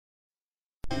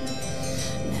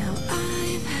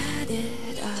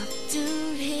it up to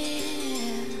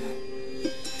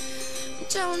here.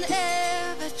 Don't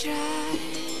ever try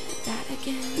that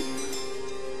again.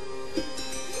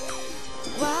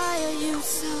 Why are you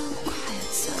so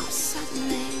quiet so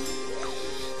suddenly?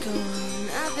 Go on,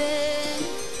 I bet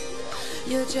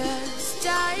you're just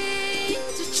dying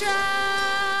to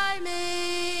try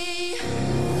me.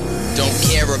 Don't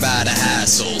care about a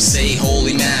hassle, say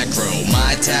holy macro,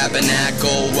 my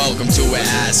tabernacle, welcome to an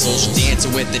asshole. She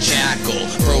dancing with the jackal,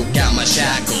 broke out my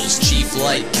shackles, chief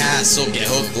like castle, get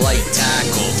hooked like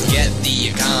tackle. Forget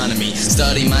the economy,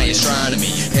 study my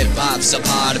astronomy, hip-hop's a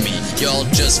part of me, y'all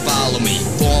just follow me.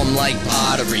 Form like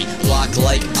pottery, block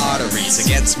like arteries,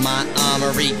 against my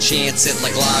armory, chance it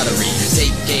like lottery.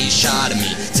 Take a shot of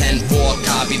me, 10-4,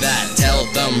 copy that, tell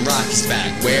them Rocky's back,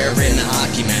 wearing a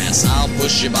hockey mask, I'll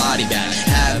push your body back,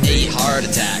 have a heart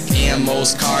attack,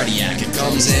 ammo's cardiac, it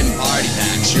comes in party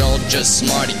packs, y'all just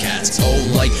smarty cats, oh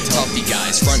like toughy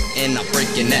guys, front end I break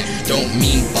your neck, don't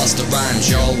mean bust the rhymes,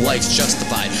 y'all life's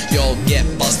justified, y'all get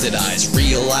busted eyes,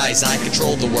 realize I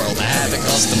control the world, I have it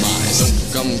customized. Don't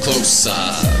come closer,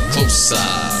 closer,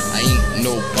 I ain't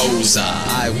no poser,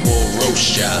 I will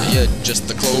roast ya, you're just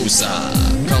the closer,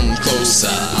 come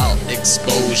closer, I'll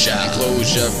expose ya,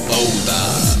 close your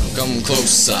boulder. Come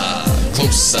closer,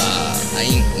 closer, I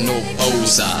ain't no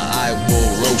poser, I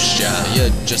will roast ya,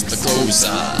 you're just the closer.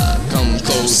 Come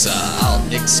closer, I'll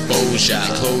expose ya,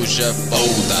 close your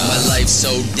boulder. My life's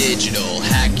so digital,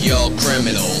 hack your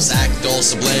criminals, act all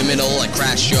subliminal, I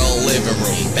crash your living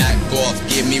room. Back off,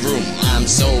 give me room, I'm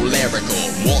so lyrical,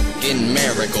 walking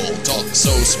miracle, talk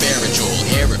so spiritual,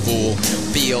 hear it fool,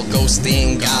 feel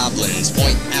ghosting goblins,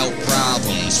 point out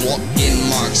problems, walking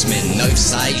marksman,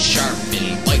 knives I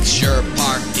sharpen, bikes you're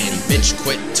parking, bitch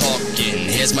quit talking,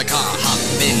 here's my car, hop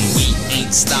in, we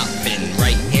ain't stopping,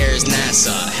 right here's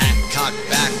NASA, hat cocked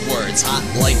backwards, hot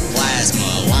like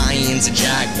plasma, lions and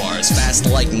jaguars, fast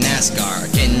like NASCAR,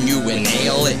 can you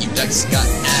inhale it, you ducks got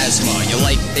asthma, your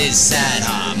life is sad,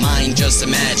 huh, mine just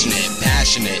imagine it,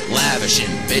 passionate,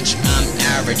 lavishing, bitch I'm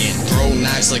arrogant, throw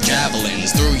knives like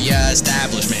javelins, through your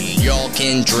establishment, y'all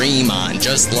can dream on,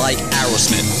 just like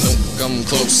Aerosmith. Don't come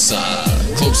closer,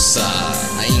 closer,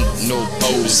 I ain't no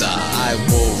poser, I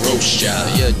will roast ya,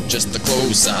 you're just the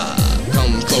closer.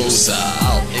 Come closer,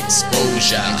 I'll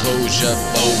expose ya, close your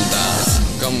boulder.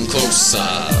 Come closer,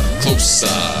 closer,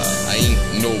 I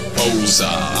ain't no poser,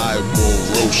 I will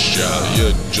roast ya,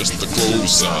 you're just the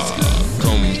closer.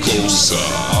 Come closer,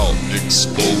 I'll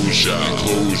expose ya,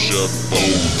 close your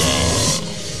boulder.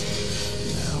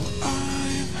 Now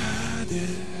I've had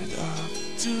it up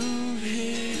to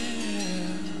here.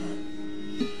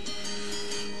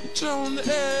 Don't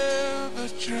ever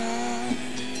try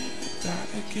that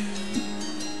again.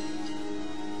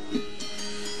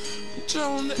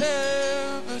 Don't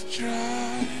ever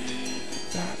try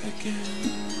that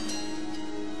again.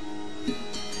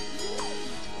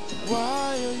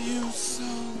 Why are you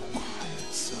so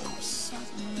quiet so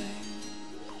suddenly?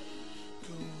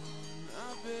 Go on, I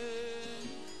bet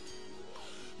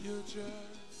you're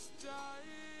just dying.